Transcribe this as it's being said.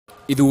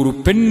இது ஒரு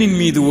பெண்ணின்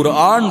மீது ஒரு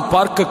ஆண்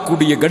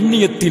பார்க்கக்கூடிய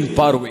கண்ணியத்தின்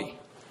பார்வை.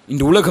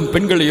 இந்த உலகம்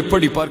பெண்களை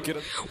எப்படி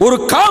பார்க்கிறது? ஒரு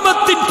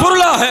காமத்தின்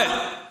பொருளாக,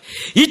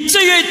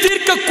 இச்சையை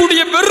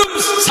தீர்க்கக்கூடிய வெறும்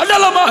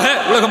சடலமாக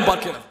உலகம்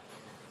பார்க்கிறது.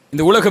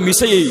 இந்த உலகம்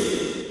இசையை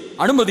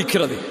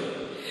அனுமதிக்கிறது,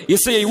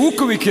 இசையை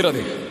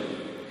ஊக்குவிக்கிறது.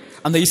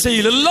 அந்த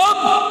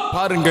இசையிலெல்லாம்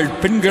பாருங்கள்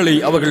பெண்களை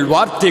அவர்கள்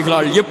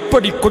வார்த்தைகளால்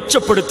எப்படி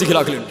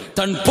கொச்சப்படுத்துகிறார்கள் என்று.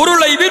 தன்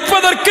பொருளை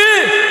விற்பதற்கு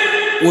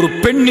ஒரு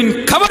பெண்ணின்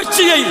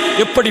கவர்ச்சியை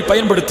எப்படி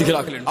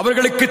பயன்படுத்துகிறார்கள் என்று.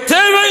 அவர்களுக்கு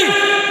தேவை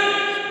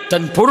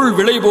தன் பொருள்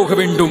விலை போக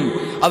வேண்டும்,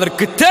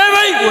 அதற்கு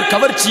தேவை ஒரு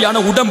கவர்ச்சியான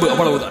உடம்பு,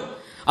 அவ்வளவுதான்.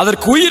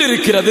 அதற்கு உயிர்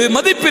இருக்கிறது,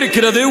 மதிப்பு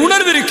இருக்கிறது,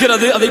 உணர்வு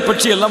இருக்கிறது, அதை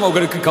பற்றி எல்லாம்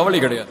அவர்களுக்கு கவலை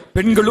கிடையாது.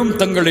 பெண்களும்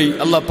தங்களை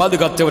அல்லாஹ்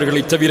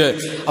பாதுகாத்தவர்களை தவிர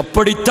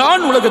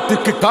அப்படித்தான்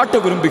உலகத்திற்கு காட்ட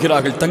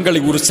விரும்புகிறார்கள்.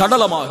 தங்களை ஒரு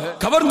சடலமாக,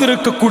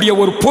 கவர்ந்திருக்கக்கூடிய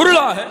ஒரு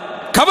பொருளாக,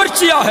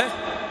 கவர்ச்சியாக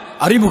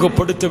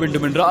அறிமுகப்படுத்த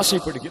வேண்டும் என்று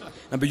ஆசைப்படுகிறார்.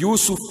 நபி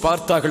யூசுப்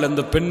பார்த்தார்கள்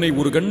அந்த பெண்ணை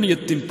ஒரு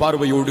கண்ணியத்தின்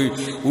பார்வையோடு.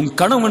 உன்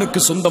கணவனுக்கு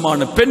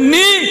சொந்தமான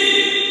பெண்ணே,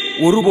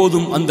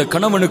 ஒருபோதும் அந்த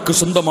கணவனுக்கு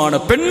சொந்தமான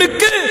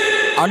பெண்ணுக்கு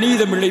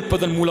அநீதம்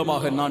இழைப்பதன்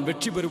மூலமாக நான்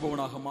வெற்றி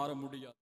பெறுபவனாக மாற முடியாது.